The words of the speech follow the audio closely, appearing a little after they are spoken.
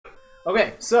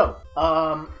Okay, so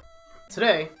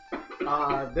today,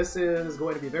 this is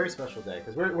going to be a very special day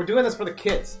because we're doing this for the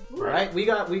kids, right?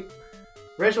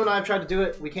 Rachel and I have tried to do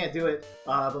it. We can't do it,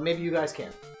 but maybe you guys can,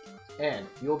 and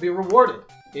you'll be rewarded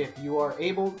if you are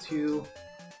able to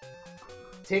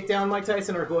take down Mike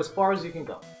Tyson or go as far as you can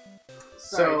go.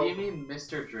 Sorry, do you mean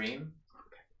Mr. Dream?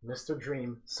 Mr.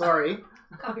 Dream. Sorry.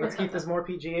 Let's keep this more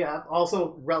PG.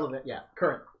 Also relevant. Yeah,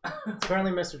 current. It's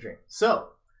currently Mr. Dream. So,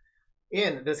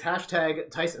 in this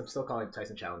hashtag Tyson, I'm still calling it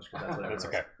Tyson Challenge because that's what That's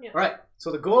okay. Yeah. All right.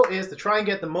 So the goal is to try and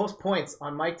get the most points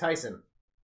on Mike Tyson.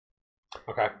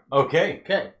 Okay. Okay.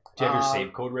 Do you have your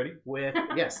save code ready?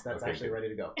 Yes, that's Okay, actually good. ready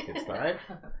to go. All right.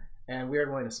 And we are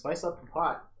going to spice up the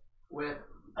pot with.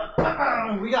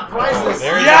 We got prizes.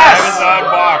 There's Yes! the Amazon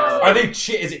box. Are they?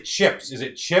 Is it chips? Is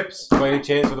it chips? By any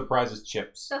chance, or the prize is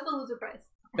chips? That's the loser prize.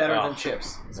 Better Oh. than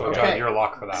chips. So Okay. John, you're a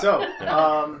lock for that. So,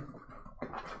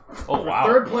 oh wow.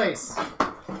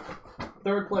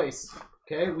 Third place.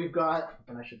 Okay, we've got,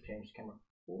 and I should change camera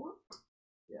 4.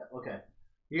 Yeah. Okay.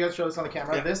 You guys show this on the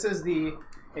camera. Yeah. This is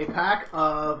a pack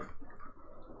of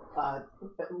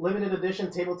limited edition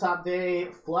Tabletop Day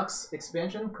Flux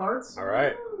expansion cards, All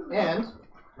right. and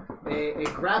a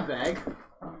grab bag.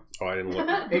 Oh, I didn't look.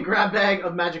 A grab bag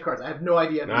of magic cards. I have no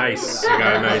idea. Nice. You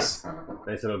got a nice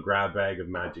little grab bag of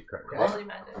magic cards. Quality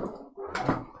magic.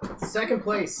 Second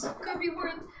place. Could be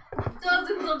worth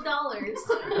dozens of dollars.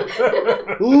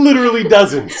 Literally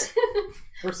dozens.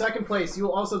 For second place, you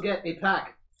will also get a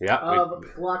pack Yeah. of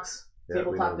Flux Yeah, we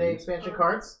Tabletop know Day these. expansion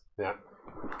cards. Yeah.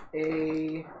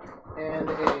 A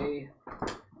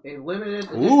limited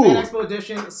edition Ooh. Fan Expo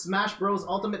edition Smash Bros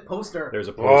Ultimate poster. There's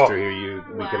a poster here.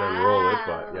 We can unroll it,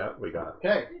 but Wow. yeah, we got it.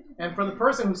 Okay, and for the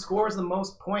person who scores the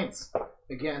most points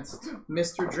against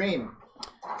Mr. Dream,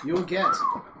 you will get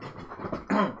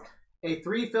a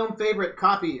 3-film favorite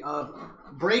copy of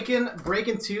Breakin'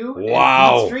 2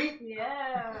 Wow. and Beat Street.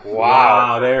 Yeah.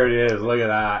 Wow, there it is. Look at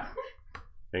that.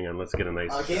 Hang on, let's get a nice.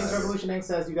 Games Revolution Inc.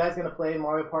 says you guys gonna play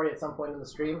Mario Party at some point in the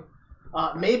stream.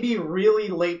 Maybe really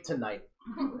late tonight.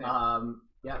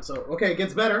 Yeah, so okay, it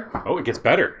gets better. Oh, it gets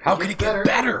better. How can it Gets get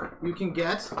better? You can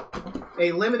get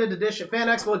a limited edition Fan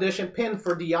Expo edition pin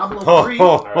for Diablo Oh, 3.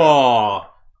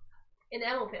 An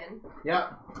ammo pin. Yeah.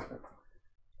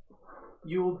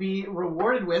 You will be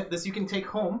rewarded with this. You can take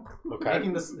home. Okay.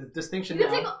 Making this distinction You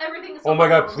can take now. everything. Oh my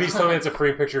god, please tell me it's a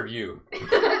free picture of you.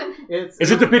 It's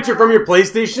Is it the picture from your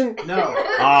PlayStation? no.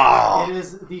 Oh. It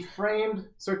is the framed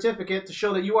certificate to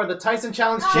show that you are the Tyson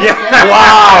Challenge champion. Yeah.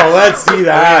 Wow, let's see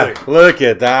that. Look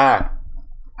at that.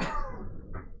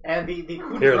 And the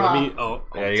coup de Here, grace. let me. Oh,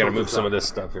 yeah, you gotta move some of this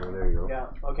stuff here. There you go. Yeah.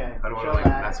 Okay. I don't Show want to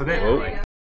that. mess with it. Yeah, Oh. there you go.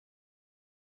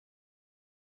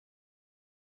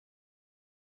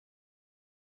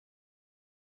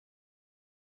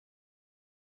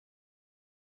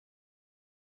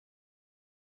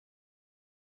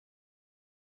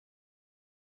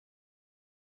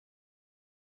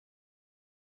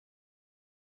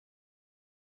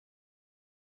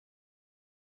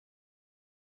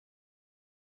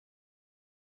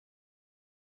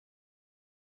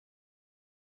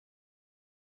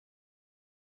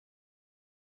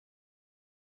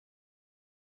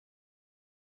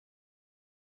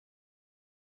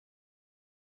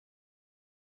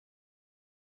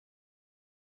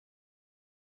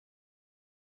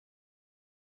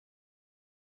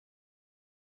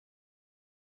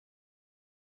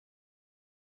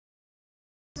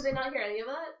 Did they not hear any of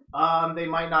that? They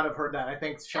might not have heard that. I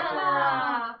think shuffling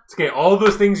around. It's okay, all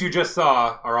those things you just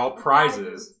saw are all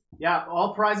prizes. Yeah,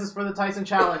 all prizes for the Tyson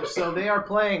Challenge. So they are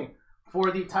playing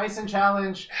for the Tyson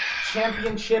Challenge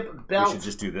Championship We belt. should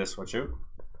just do this, won't you?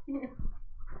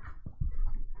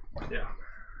 Yeah.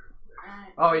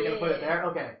 Oh, you're gonna put it there?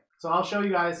 Okay. So I'll show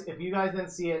you guys. If you guys didn't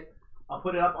see it, I'll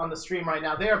put it up on the stream right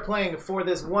now. They are playing for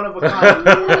this one-of-a-kind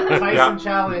Tyson Yeah.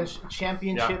 Challenge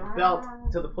Championship belt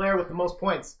to the player with the most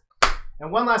points.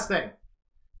 And one last thing.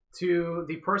 To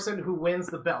the person who wins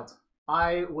the belt,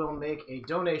 I will make a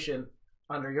donation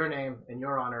under your name in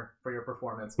your honor for your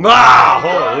performance. Wow!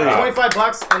 Holy.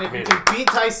 $25, and if you can beat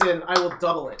Tyson, I will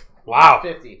double it. Wow.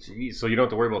 50. Jeez, so you don't have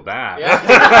to worry about that.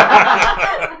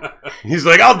 Yeah. He's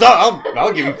like,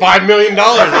 I'll give him $5 million.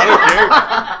 I don't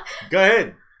care. Go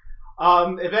ahead.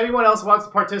 If anyone else wants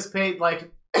to participate,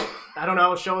 like, I don't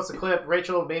know, show us a clip.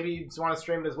 Rachel, maybe you just want to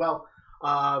stream it as well.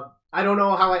 I don't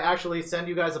know how I actually send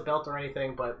you guys a belt or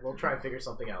anything, but we'll try and figure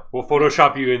something out. We'll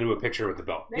Photoshop you into a picture with the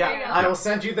belt. There you Yeah, go. I will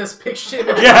send you this picture.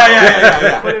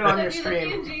 Yeah. Put it on your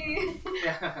Send you the stream. PNG.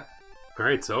 Yeah. All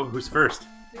right, so who's first?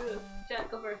 Do this. Jet,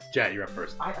 go first. Jet, you're up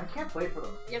first. I can't play for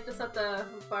them. You have to set the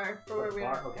bar for where we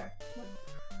are. Okay.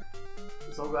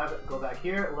 So we'll go back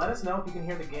here. Let us know if you can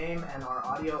hear the game and our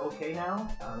audio okay now.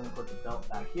 I'm going to put the belt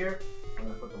back here. I'm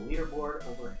going to put the leaderboard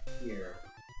over here.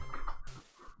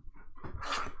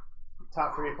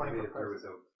 Top 3 playing for first.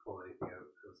 without pulling anything out.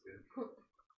 That was good.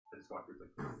 I just walked through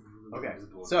like. Okay,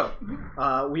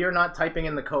 so we are not typing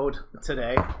in the code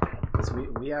today because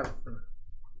we have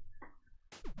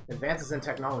advances in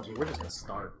technology. We're just going to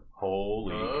start.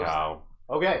 Holy cow.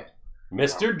 Okay.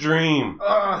 Mr. Dream.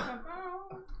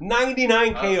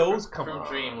 99 KOs. Come from on.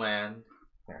 Dreamland.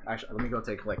 Here, actually, let me go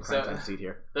take like prime time seat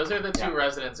here. Those are the two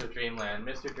residents of Dreamland,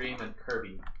 Mr. Dream and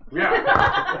Kirby.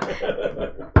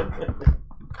 Yeah.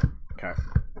 Okay.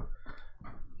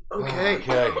 Okay,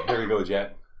 here we go,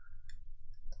 Jet.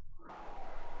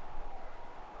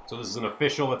 So this is an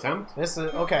official attempt? This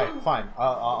is okay. Fine.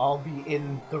 I'll be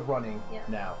in the running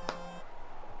now.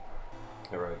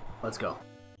 All right. Let's go.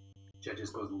 Jet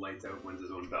just goes lights out, wins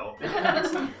his own belt.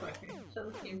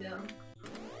 Shut this game down.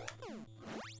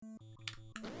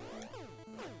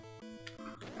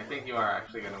 I think you are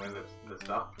actually going to win this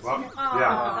belt. Well,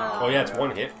 yeah. Oh yeah, it's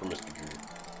one hit for Mr. Dream.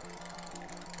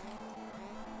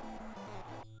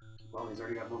 Well, he's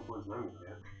already got more points than me,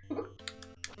 yeah.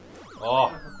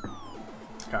 Oh.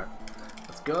 Okay.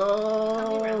 Let's How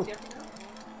many go. rounds do you have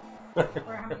to go?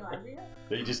 Or how many lives do you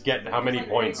have? You just get how many Like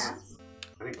points? tasks?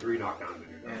 I think 3 knockdowns in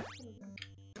here. Yeah.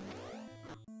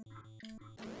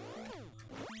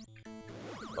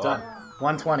 Done.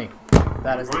 120.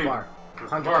 That is the bar.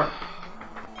 100.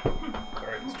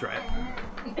 Alright, let's try it.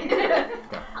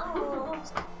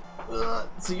 Oh.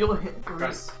 So you'll hit.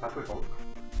 Guys, halfway home.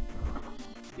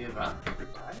 Give up.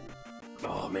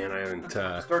 Oh man, I haven't.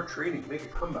 Start trading, make a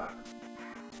comeback.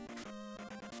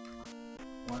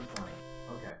 120.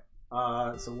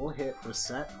 Okay. So we'll hit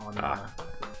reset on the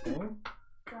thing,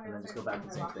 and then just go back to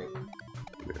the same thing.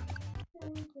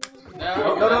 No,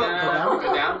 No, go no, down.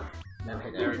 Go down. Then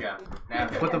hit There we go. Now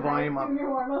Put the volume up. Your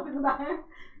warm up in the back.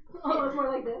 Oh, it's more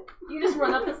like this. You just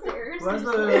run up the stairs. Where's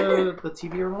You just- the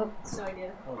TV remote? No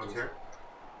idea. Oh, What's geez. here?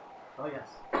 Oh yes.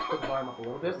 Put the volume up a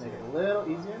little bit, make it a little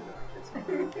easier.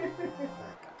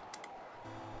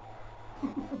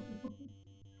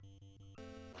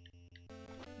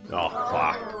 Oh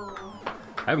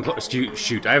fuck! I haven't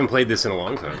shoot. I haven't played this in a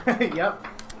long time. Yep.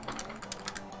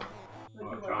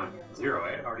 Oh, John, 0,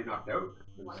 eh? Already knocked out.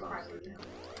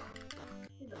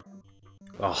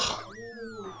 Oh,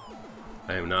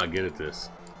 I am not good at this.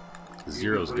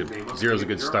 Zero's good. Zero's a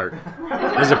good start.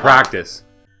 This is a practice.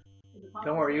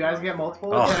 Don't worry, you guys get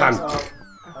multiple Oh, attempts. I'm-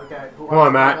 Okay. Who Come on, wants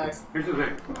to go Matt. next? Here's the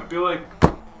thing. I feel like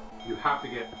you have to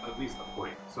get at least a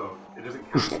point, so it doesn't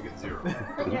count if you get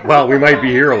 0. Well, we might be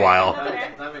here a while.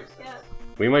 Okay. that makes sense. Yeah.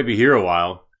 We might be here a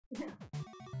while.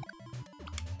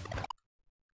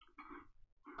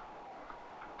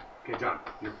 Okay, John,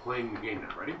 you're playing the game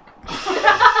now. Ready? That's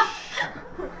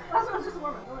what I was just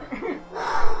warm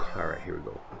up. All right, here we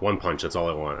go. One punch. That's all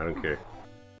I want. I don't care.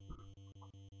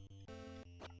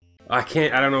 I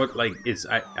can't. I don't know. Like it's.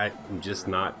 I'm just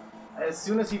not. As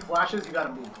soon as he flashes, you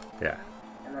gotta move, Yeah.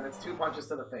 and then it's 2 punches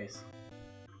to the face.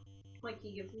 Like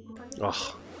he gives you punches.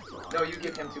 Oh. No, you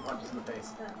give him 2 punches in the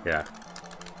face. Yeah.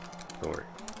 Don't worry.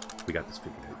 We got this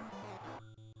figured out.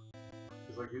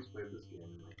 It's like who's played this game?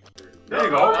 Like, There you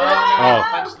go. Oh, Oh.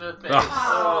 punch to the face.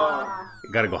 Oh.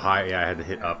 Gotta go high. Yeah, I had to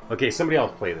hit up. Okay, somebody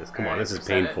else play this. Come on, this is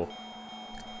Alright, painful.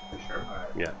 Sure.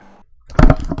 Yeah.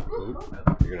 Ooh,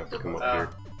 you're gonna have to come up here.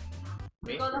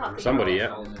 Me? Go to the hot seat. Somebody,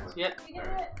 yeah. Yep. You get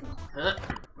it.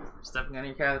 Stepping on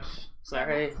your couch.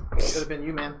 Sorry. Could have been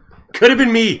you, man. Could have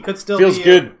been me. Could still Feels be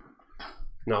good.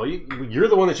 No, you're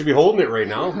the one that should be holding it right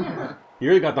now. You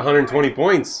already got the 120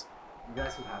 points. You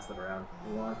guys can pass it around.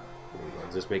 You want?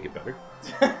 Does this make it better?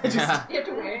 Just, You have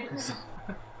to wear it.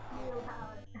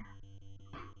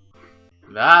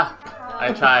 Ah,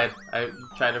 I tried. I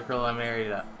tried a preliminary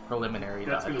That's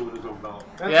dodge. gonna win his own belt.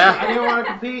 that's Yeah. I didn't want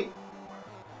to compete.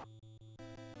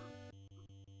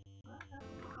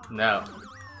 No.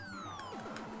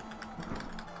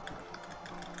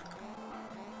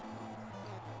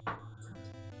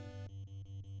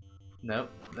 Nope.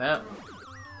 Nope.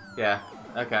 Yeah.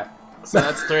 Okay. So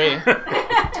that's 3.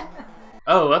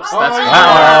 Oh, whoops. That's 4. Oh,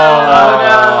 Oh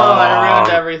no! I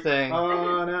ruined everything.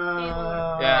 Oh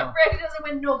no. Yeah. Freddy doesn't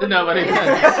win. Nobody. Nobody wins.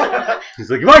 wins. He's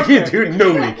like, if I can't do it,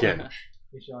 nobody can.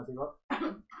 You sure want to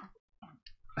go?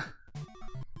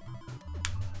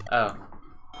 Oh.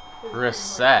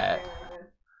 Reset.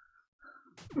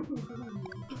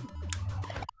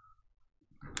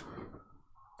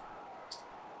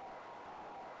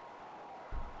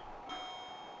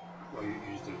 Well, you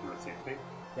just did the same thing.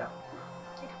 Yeah.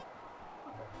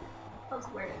 I'll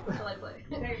just wear it until I play.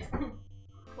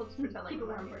 We'll just pretend like we're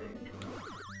recording.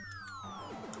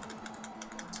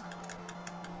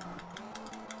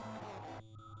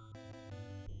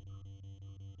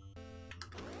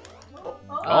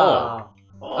 Oh.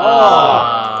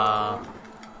 Oh.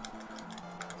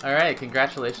 Alright,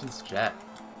 congratulations, Jet.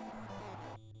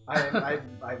 I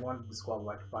wanted to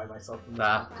disqualify myself from this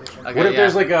Ah, competition. okay. What if yeah.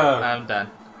 there's like a I'm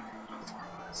done.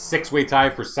 6-way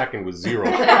tie for second with 0?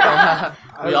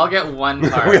 We all get one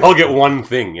card. We all get one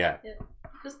thing, yeah.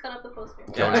 Just cut up the poster.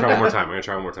 Okay, I'm gonna try one more time. I'm gonna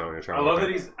try one more time. I love that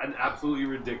he's an absolutely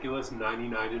ridiculous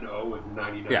 99-0 with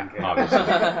 99K. Yeah, obviously.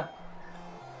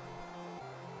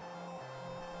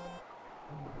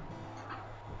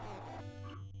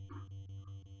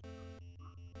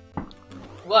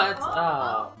 What?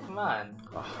 Oh, come on.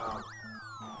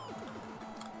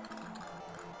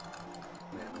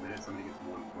 Man, the minute somebody gets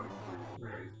 1 point,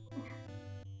 right?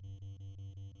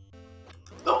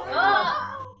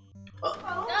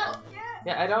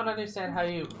 Yeah, I don't understand how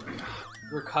you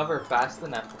recover fast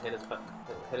enough to hit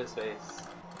his face.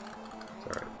 It's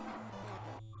alright.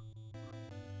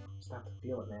 Just have to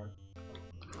feel it, man.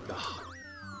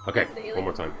 Okay, one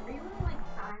more time. Are you gonna like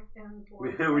back and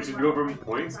forth? We should go from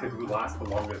points because we last the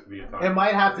longest via time. It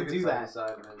might have to do that.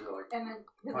 And then,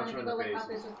 because Punch then him if in you the go like face. up,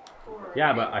 it's just forward.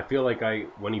 Yeah, but I feel like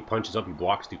when he punches up, he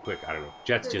blocks too quick. I don't know.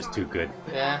 Jet's just too good.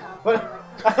 Yeah. But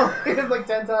I only hit him like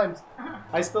 10 times.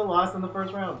 I still lost in the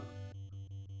first round.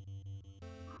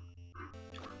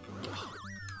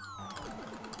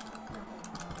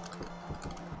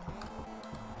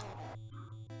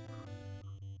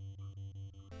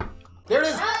 There it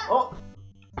is! Oh!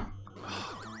 How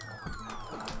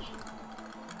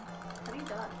do you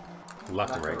dodge?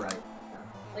 Left and Left right. or right.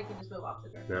 Like you just move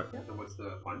opposite direction. Yeah. And what's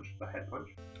the punch? The head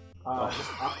punch?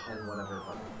 Just up and whatever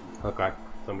button. Okay,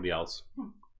 somebody else.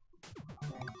 Come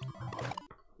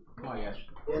on, Yash.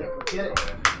 Get it, get it!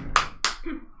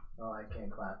 Oh, I can't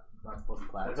clap. I'm not supposed to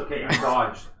clap. That's okay, you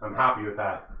dodged. I'm happy with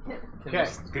that. Okay.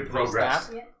 Good progress.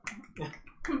 Snap?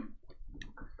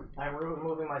 I'm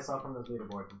removing myself from this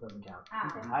leaderboard. It doesn't count. Ah,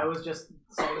 I was just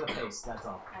saying the face, that's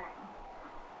all. alright.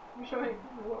 I'm showing.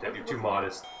 Deb, you're too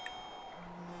modest.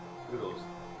 Noodles.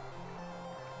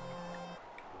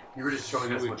 You were just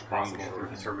showing us what's possible through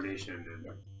determination and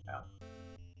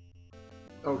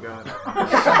Oh god.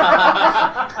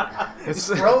 It's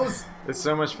froze! It's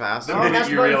so much faster. No, that's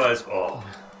you fine. realize, oh.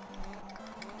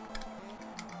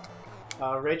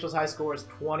 Rachel's high score is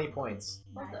 20 points.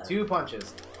 2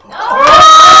 punches.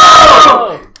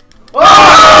 Oh!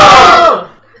 Oh!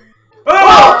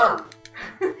 Oh!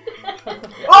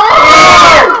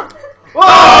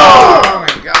 Oh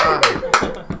my god.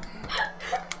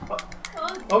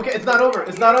 Okay, it's not over.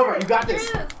 It's not over. You got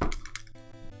this.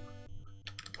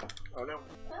 Oh no.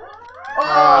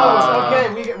 Oh,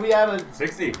 okay. We have a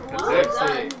 60. Well That's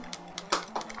done.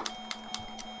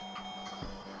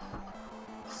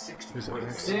 60 Oh,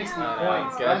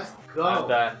 points. good. Let's go. I'm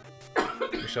done.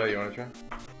 Michelle, you wanna try?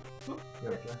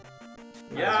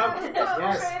 Yeah.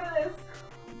 Yes.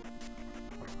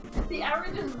 The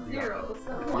average is 0,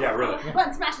 so. Yeah, really.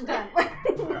 Button smashing time.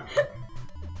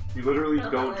 You literally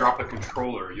don't drop the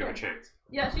controller, you have a chance.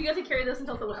 Yeah, so you get to carry this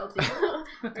until someone helps you.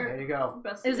 There you go.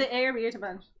 Best Is it A or B or to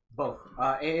punch? Both.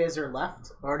 A is your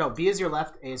left, or no, B is your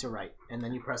left, A is your right, and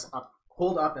then you press up,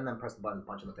 hold up, and then press the button,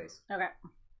 punch in the face. Okay.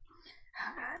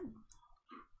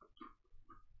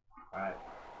 All right.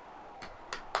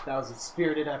 That was a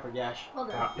spirited effort, Yash. Well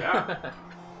done. Yeah.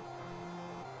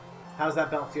 How's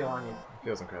that belt feel on you?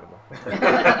 Feels incredible.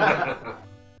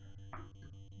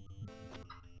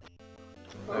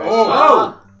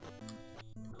 Oh!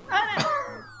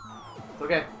 It's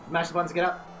okay. Mash the buttons to get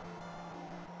up.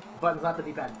 Button's not the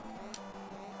D-pad.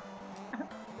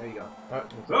 There you go. Oh!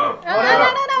 Oh, no.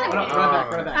 Run it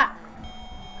back, run it back.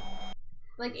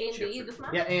 Like A and B, you just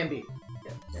match? Yeah, A and B.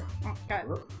 Got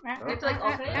Whoop. You have to like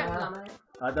alternate or dominate?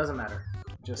 It doesn't matter.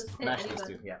 Just Just hit mash any these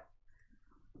button. two, yeah.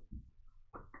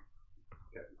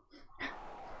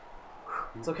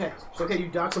 It's okay. It's okay, you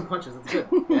dodged some punches. It's good.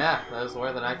 Yeah, that was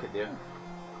more than I could do.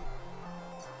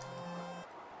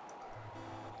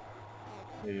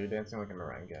 Yeah, you're dancing like a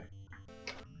meringue guy.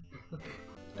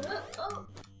 Oh.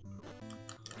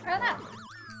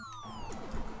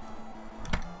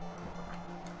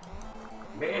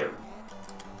 Man!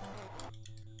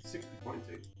 60 points,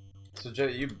 eh? So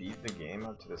Jet, you beat the game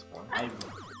up to this point.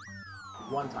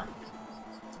 One time.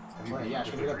 Have you Wait, beat yeah, the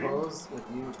should we get dream? pose with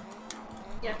you?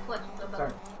 Yeah, flex the button.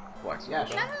 Sorry. Flex. Yeah,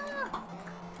 sure.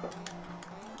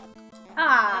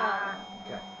 Ah.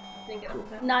 Didn't get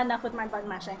up. Not enough with my button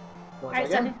mashing. Going Alright,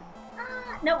 again? so.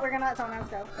 No, we're gonna let someone else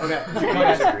go. Okay. Did you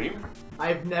beat the dream?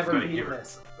 I've never Good, beaten here.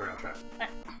 this. Alright, I'll try.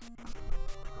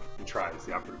 try. It's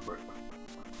the operative word.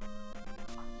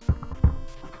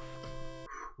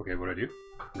 Okay, what do I do?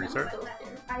 Restart?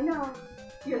 I know.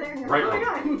 You're there. Right Oh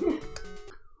my one. god.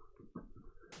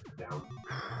 Down.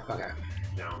 Okay.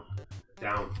 Down.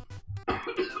 Down.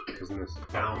 Isn't this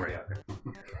Down. Right.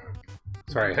 Yeah.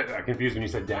 Sorry, I confused when you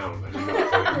said down. I didn't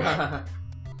know.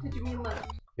 Did you mean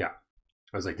left?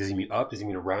 I was like, does he mean up? Does he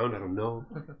mean around? I don't know.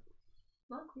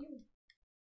 Not you.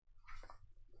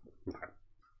 Okay.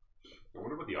 I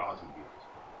wonder what the odds would be.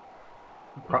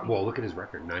 Well, look at his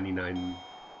record. 99.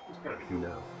 It's gotta be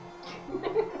No.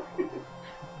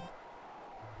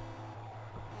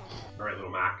 Alright, little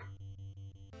Mac.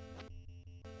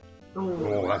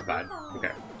 Oh, that's bad.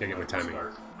 Okay, gotta get my timing.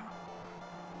 Start.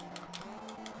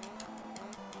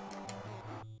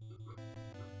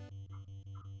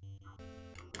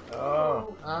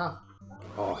 Oh. Ah,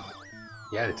 Oh.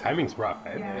 Yeah, the timing's rough,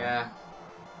 eh? Yeah. yeah.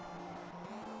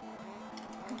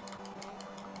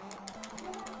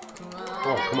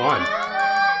 Oh, come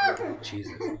on.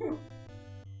 Jesus.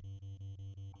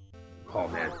 Oh,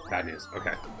 man. Bad news.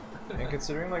 Okay. And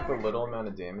considering like the little amount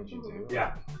of damage you do,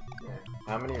 Yeah.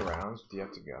 how many rounds do you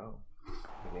have to go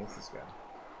against this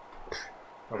guy?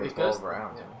 Probably It goes- 12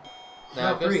 rounds. No,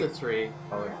 No, it goes three. to 3.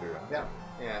 Oh, like 3 rounds. Yeah.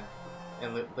 Yeah.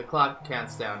 And the clock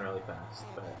counts down really fast.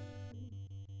 But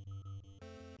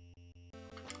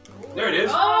There it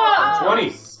is. Oh!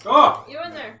 20. Oh! You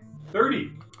in there.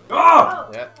 30. Oh!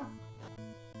 Yeah.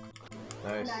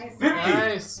 Nice. Nice. 50.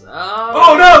 nice.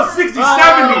 Oh no! 60, 70!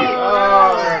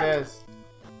 Oh, there it is.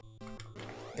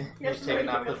 You're taking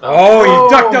off the thumb. Oh, you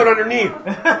ducked out underneath.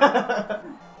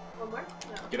 One more?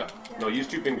 No. Get up. No, use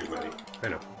 2 fingers, buddy. I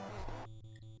know.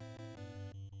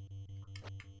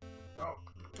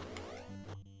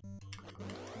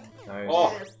 Nice.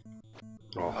 Oh. It is.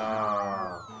 Oh.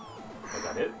 Was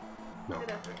that it? No.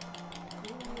 Good effort.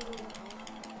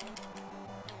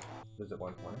 Is it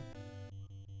 120?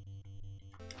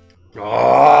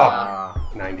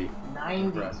 Oh. 90. 90.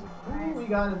 Impressive. Ooh, we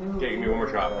got a new. Okay, give me one more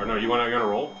shot. Or no, you wanna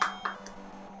roll?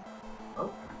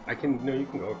 I can. No, you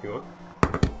can go if you want.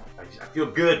 I feel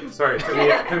good. Sorry, it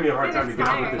took me a hard time to get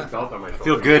out with this belt on my shoulder.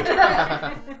 Feel good.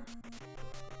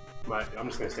 But I'm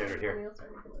just gonna stand right here. Wheels are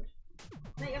good.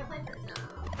 No, you gotta play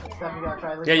first. Steph, you gotta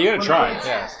try this Yeah, you one. gotta For try. the kids.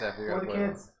 Yeah, Steph, you For gotta the play.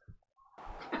 kids.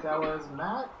 That was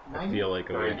Matt. I 90. feel like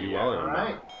I'm gonna do well in All that.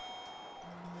 right.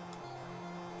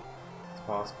 It's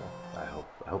possible. I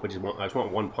hope I just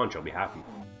want one punch. I'll be happy.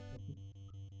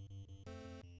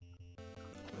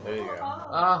 There you go.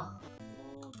 Oh.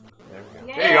 There we go.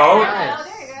 Yeah. There you go. Nice. Oh,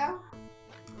 there you go.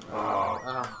 Oh.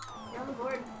 Oh. You're on the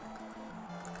board.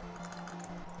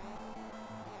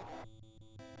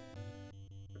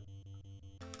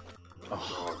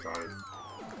 Oh, God.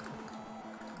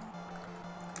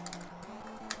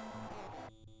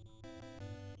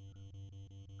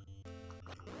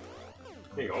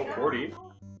 There you go, 40.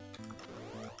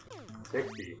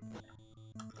 60. Huge.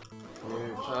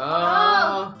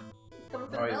 Oh. Come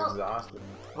with the Oh, he's belt. exhausted.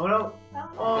 Oh no.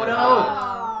 Oh Good. no.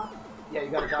 Oh. Yeah, you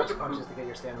gotta dodge punches to get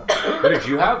your stamina. What did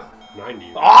you have?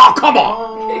 90. Oh, come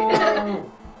on!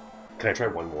 Oh. Can I try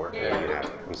one more? Yeah. You have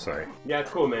to. I'm sorry. Yeah,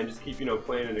 it's cool, man. Just keep,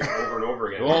 playing it over and over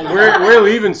again. Well, we're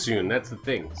leaving soon. That's the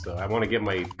thing. So I want to get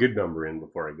my good number in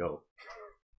before I go.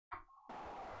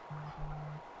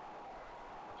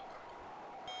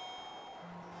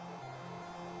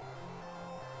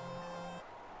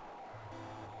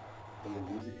 And the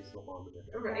music is so long.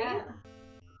 Right?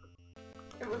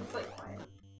 Everyone's like quiet.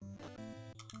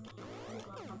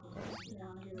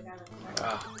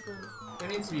 Ah, There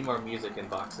needs to be more music in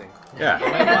boxing. Yeah. I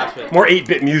might watch it. More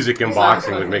 8-bit music in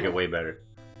boxing would make it way better.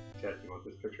 Chet, you want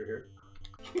this picture here?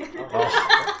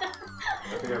 Oh.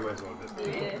 I think I might as well just.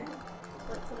 Yeah.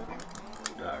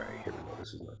 Alright, here we go.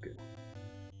 This is not good.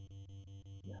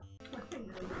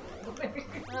 I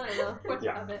don't know. What's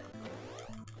Yeah. of it?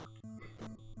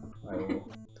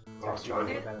 Oh,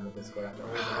 Johnny. Get that in the Discord after.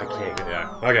 I can't get that.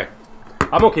 Okay.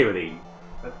 I'm okay with 80.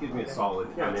 That gives me a solid.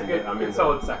 Yeah, I'm it's in good. I'm in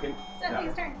solid second.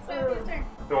 Stephanie's turn. Stephanie's turn.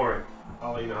 Don't worry.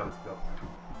 I'll let you know how this feels.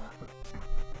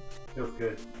 Feels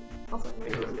good.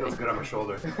 Feels good on my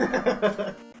shoulder.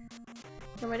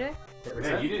 What am I doing?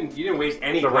 Man, you didn't waste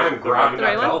any The time right- grabbing the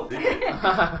right that one? belt, did you?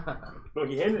 Look,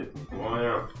 he hit it.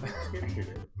 Wow.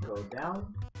 Go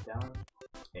down, down,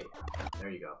 8. There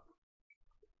you go.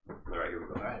 Alright, here we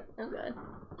go. Alright, Oh, good.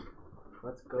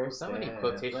 let's go. There's so many Steph.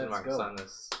 quotation Let's marks go. on the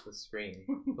screen.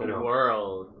 I The know.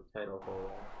 world title holder.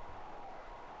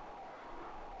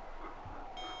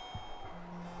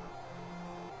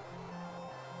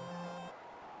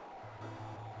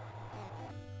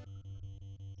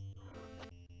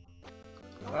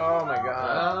 oh my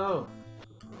god. Oh.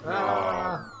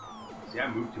 Ah. See,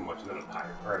 I moved too much, and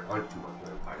tired. Or I punch too much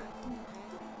when I'm tired.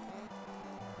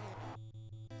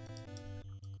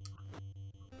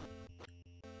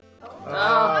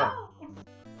 Oh.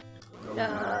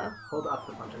 Hold up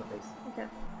the punch in the face. Okay.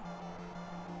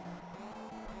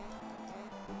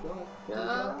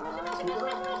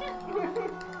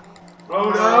 Oh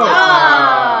no!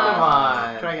 Ah! Come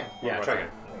on. Try again. Yeah, try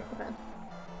again.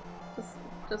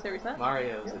 Just hit reset.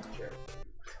 Mario's a jerk.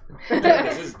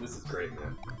 This is great,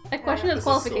 man. I question his This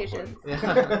is so qualifications.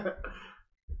 Yeah.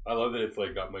 I love that it's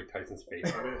like got Mike Tyson's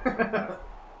face on it.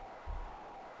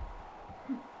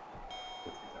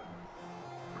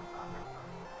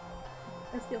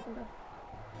 I steal from them.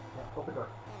 Open door.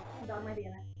 A dog might be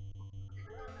in it.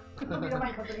 We don't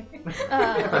mind company. You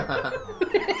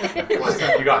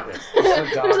got this.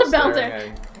 There's a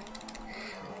bouncer.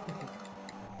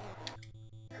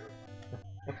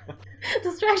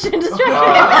 Distraction, distraction.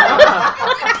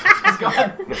 He's gone.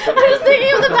 I was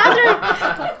thinking of the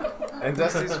bathroom. And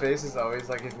Dusty's face is always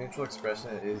like his neutral expression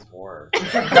is horror.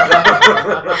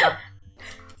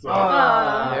 So, No,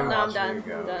 I'm watching done. you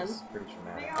go I'm done. is pretty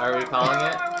traumatic. Are we calling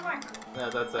it? One more. No,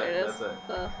 that's There it. it is. That's it.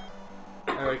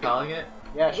 Uh, Are we calling it?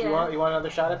 Yeah, you Yeah. want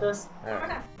another shot at this? Alright,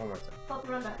 Okay. one more time. Let's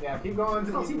run back. Yeah, keep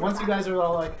going. Once you guys are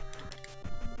all like,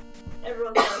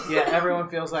 Everyone goes. yeah, everyone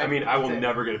feels like. I mean, I will that's it.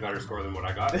 never get a better score than what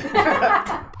I got.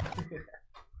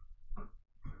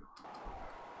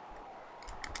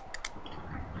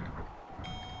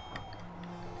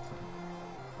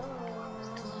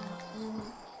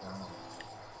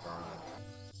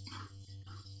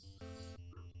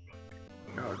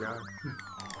 Oh god.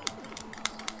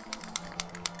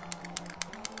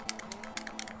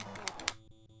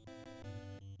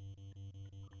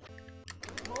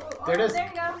 There it is. There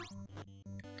you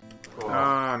go.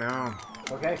 Oh no.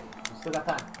 Okay, you still got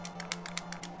time.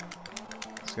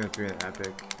 It's gonna be an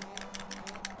epic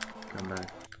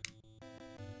comeback.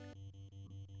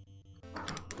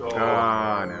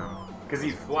 Oh no. Because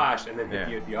he flashed and then hit Yeah.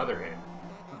 you with the other hand.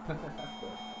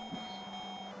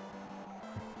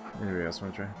 Anybody else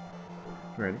want to try?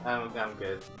 You ready? I'm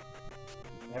good.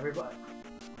 Everybody.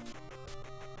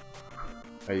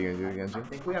 Are you gonna do it again, I Jim?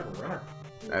 think we have a winner.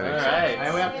 I think Alright.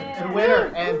 And we have a winner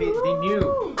and the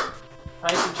new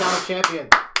Tyson Challenge champion.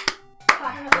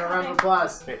 Give a round of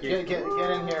applause. Thank you. Get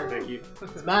in here. Thank you.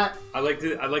 It's Matt. I'd like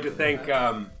to thank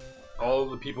all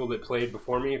the people that played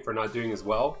before me for not doing as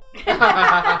well.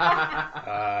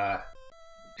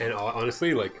 And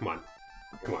honestly, like, come on,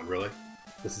 really,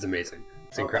 this is amazing.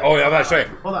 It's incredible. Oh, yeah, I'm about to show you.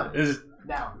 Hold on. This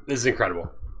is incredible.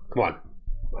 Come on,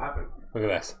 What happened? look at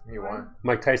this. You won.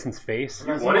 Mike Tyson's face.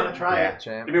 You won want it? to try Yeah, it?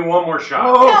 champ. Give me one more shot.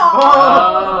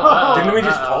 Oh! Didn't we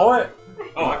just call it?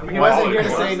 Oh, He wasn't here to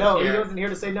He say wasn't no. He here. wasn't here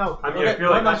to say no. I mean, I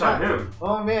feel like that's on him.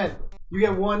 Oh man, you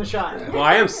get one shot. Well,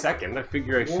 I am second. I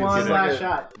figure I should One get it. last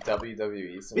shot.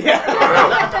 WWE.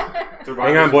 Yeah.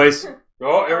 Hang on, boys.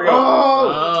 Oh, here we go.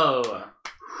 Oh! Oh.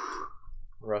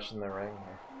 Rushing the ring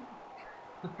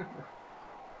here.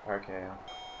 RKO.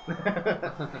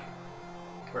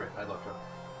 Great, I love her.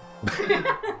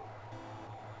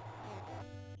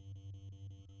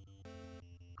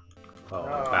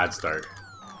 Oh, bad start.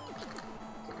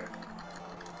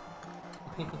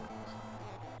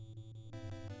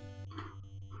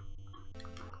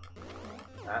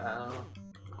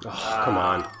 Oh, come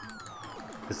on.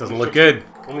 This doesn't look good.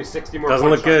 Only 60 more. Doesn't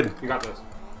points, look Sean. good. You got this.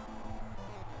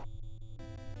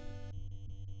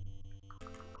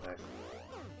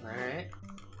 Alright.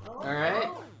 Alright.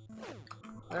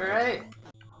 Alright.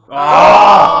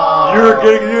 Oh! You're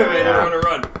gonna do it, man. Yeah. You're on a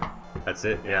run. That's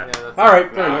it. Yeah. Yeah, that's All right.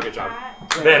 Fair Nah, enough. good job.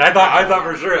 Man, I thought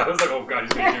for sure. I was like, oh god,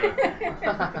 he's gonna do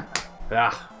it.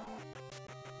 Yeah.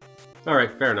 All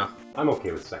right. Fair enough. I'm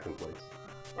okay with second place.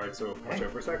 All right, so watch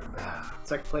out for a sec.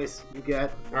 Second place, you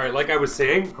get. All right. Like I was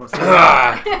saying,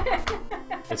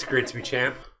 it's great to be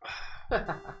champ.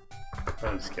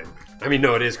 I'm just kidding. I mean,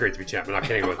 no, it is great to be champ. I'm not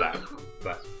kidding about that.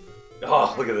 But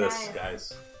oh, look at this, Nice.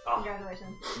 guys.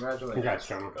 Congratulations. Congratulations. Congrats,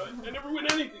 John. I never win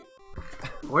anything.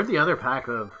 Where'd the other pack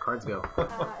of cards go?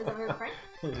 Is that real Frank?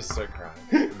 You just start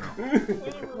crying.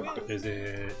 Is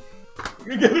it?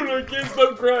 I can't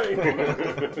stop crying.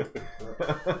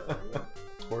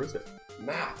 Where is it?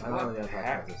 Matt, I don't know the other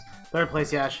pack is. Third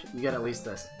place, Yash. You get at least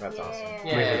this. That's awesome.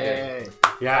 Yeah. Yay.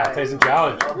 Yeah, Tyson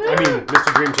Challenge. I mean,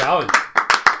 Mr. Dream Challenge.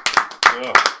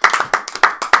 Oh.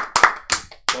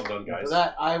 Well done, For guys.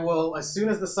 that, I will, as soon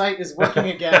as the site is working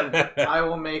again, I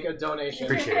will make a donation.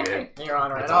 Appreciate it. In your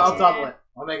honor. That's And I'll awesome. double it.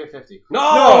 I'll make it 50.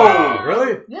 No!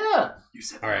 Really? Yeah. You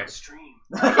said All right. stream.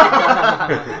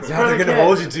 Yeah, It's they're for the gonna kids.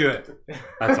 hold you to it.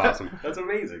 That's awesome. That's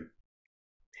amazing.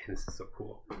 This is so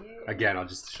cool. Again, I'll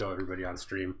just show everybody on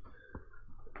stream.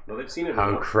 Well, they've seen it. How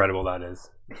enough. incredible that is.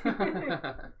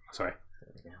 Sorry.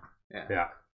 Yeah. Yeah.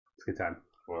 It's a good time.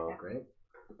 Well, Great.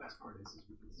 the best part is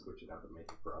we can switch it up and make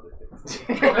it for other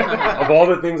things. Of all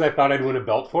the things I thought I'd win a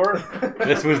belt for,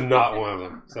 this was not one of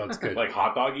them. So it's good. Like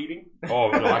hot dog eating. Oh,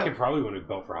 no, I could probably win a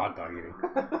belt for hot dog eating.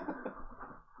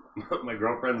 My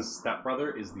girlfriend's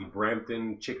stepbrother is the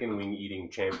Brampton chicken wing eating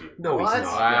champion. No, What? he's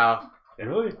not. Wow. Yeah.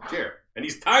 Really? Sure. And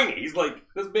he's tiny. He's like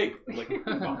this big. I'm like,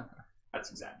 oh,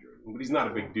 that's exaggerating. But he's not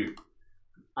a big dude.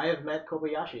 I have met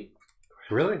Kobayashi.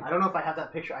 Really? I don't know if I have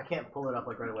that picture. I can't pull it up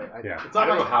like right away. Yeah. It's I on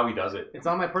don't know my how he does it. It's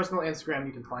on my personal Instagram.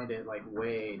 You can find it like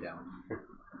way down. I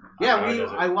Yeah, don't know how he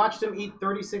does it. I watched him eat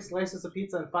 36 slices of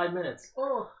pizza in 5 minutes.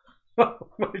 Oh, Oh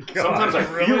my god. Sometimes I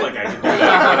feel like I can do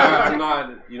that, but I'm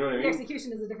not. You know what I the mean?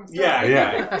 execution is a different story. Yeah,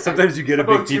 Yeah. Sometimes you get a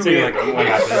big About 2 pizza and you're like, minutes. oh, I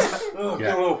got this. Oh, Yeah.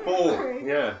 get a little full.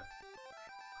 Yeah.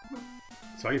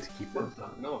 So I get to keep this.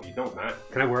 No, you don't, Matt.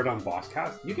 Can I wear it on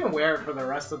Bosscast? You can wear it for the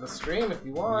rest of the stream if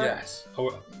you want. Yes.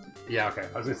 Oh, yeah, okay.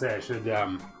 I was gonna say I should,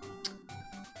 gonna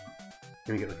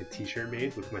get like a t-shirt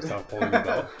made with myself holding the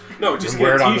belt. No, just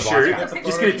Wear get it a on the t-shirt. podcast.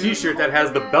 Just get a t-shirt that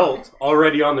has the belt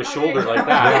already on the shoulder like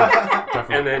that, Yeah,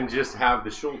 definitely. and then just have the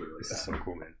shoulder like This is that. so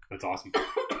cool, man. That's awesome.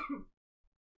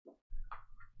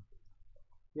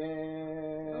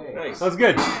 Yay. Nice. That's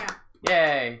good.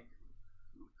 Yay.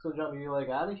 So, John, are you like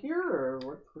out of here or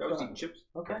what? I was eating chips.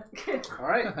 Okay. All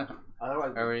right.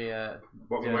 Otherwise, Are we,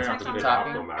 What we Yeah, might have to do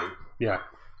talking. don't matter. Yeah.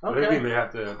 I think we okay. may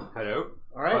have to head out.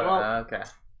 All right. Well, okay.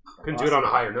 Couldn't do it on a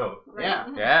higher note. yeah.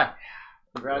 Yeah.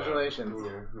 Congratulations.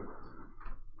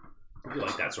 If you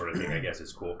like that sort of thing, I guess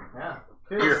it's cool. Yeah.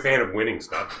 If you're a fan of winning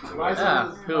stuff. Liza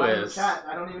Yeah, is who not in the is? Chat.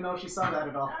 I don't even know if she saw that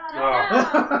at all.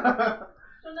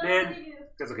 Oh, man.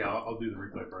 That's okay. I'll do the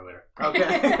replay for later.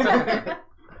 Okay.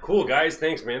 Cool, guys.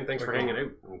 Thanks, man. Thanks for hanging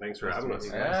out. And thanks for having us.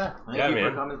 Yeah. Thank Yeah, you man.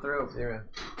 for coming through.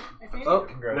 Oh,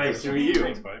 Nice to meet you.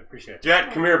 Thanks, bud. Appreciate it.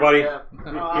 Jet, come here, buddy. Yeah.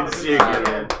 Good to see you again,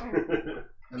 man.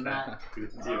 And Matt. Good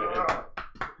to see you,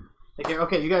 man.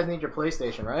 Okay, you guys need your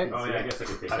PlayStation, right? Oh, yeah, I guess I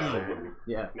could take that home with me.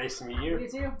 Yeah. Nice to meet you. you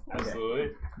too.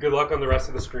 Absolutely. Good luck on the rest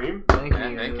of the stream. Thank Yeah,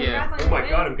 you. thank you. Congrats on Oh your my win.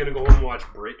 god, I'm gonna go home and watch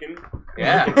Breakin',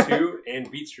 Yeah. Breakin' 2, and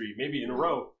Beat Street, maybe in a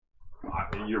row.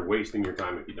 You're wasting your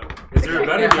time if you don't. Is there a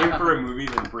better name for a movie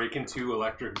than Breakin' 2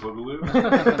 Electric Boogaloo?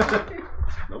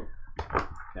 Nope.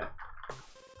 Okay.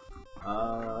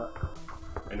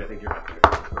 And I think you're happy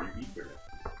or you eat your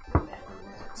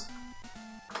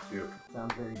Beautiful.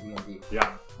 Sounds very D&D.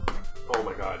 Yeah. Oh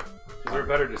my god. Is there a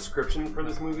better description for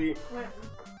this movie?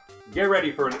 Get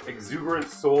ready for an exuberant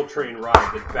Soul Train ride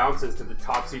that bounces to the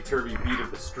topsy-turvy beat of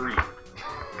the street.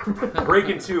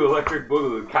 Breakin' 2 Electric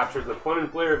Boogaloo captures the fun and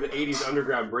flair of the 80s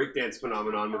underground breakdance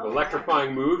phenomenon with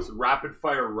electrifying moves,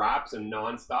 rapid-fire raps, and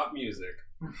non-stop music.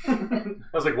 That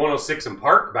was like 106 in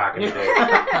Park back in the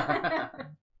day.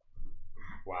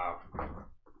 Wow.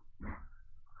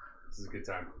 This is a good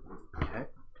time. Okay.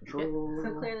 Control.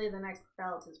 So clearly the next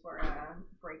belt is for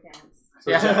breakdance. So,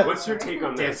 Yeah. Jen, what's your take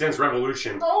on Dance this? Dance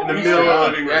Revolution Oh, in the yeah. middle of the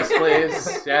living room. Yes,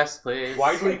 please. Yes, please.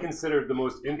 Widely considered the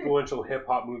most influential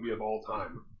hip-hop movie of all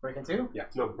time. Breaking 2? Yeah,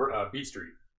 no, Beat Street.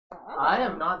 I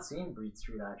have not seen Beat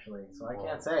Street actually, so I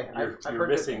can't say. You're, I've you're heard good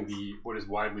missing things. what is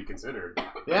widely considered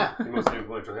Yeah. the most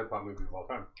influential hip-hop movie of all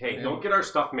time. Hey, don't get our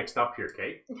stuff mixed up here,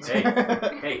 okay? Hey,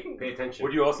 hey, pay attention.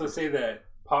 Would you also say that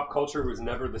pop culture was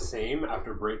never the same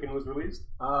after Breakin' was released?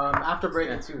 After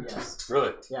Breaking 2, yes.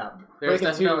 Really? Yeah. There's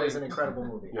Breaking 2 definitely- is an incredible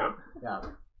movie. Yeah. Yeah.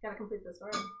 Gotta complete the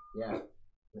story. Yeah.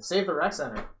 Save the Rec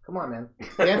Center. Come on, man.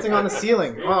 Dancing on the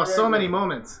ceiling. Oh, so many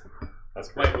moments. That's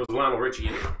great. Wait, was Lionel Richie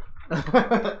in it?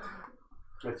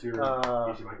 That's your... Uh,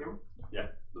 my camera? Yeah,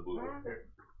 the blue one. Here.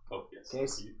 Oh, yes.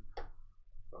 Case.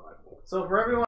 Oh, I don't know. So for everyone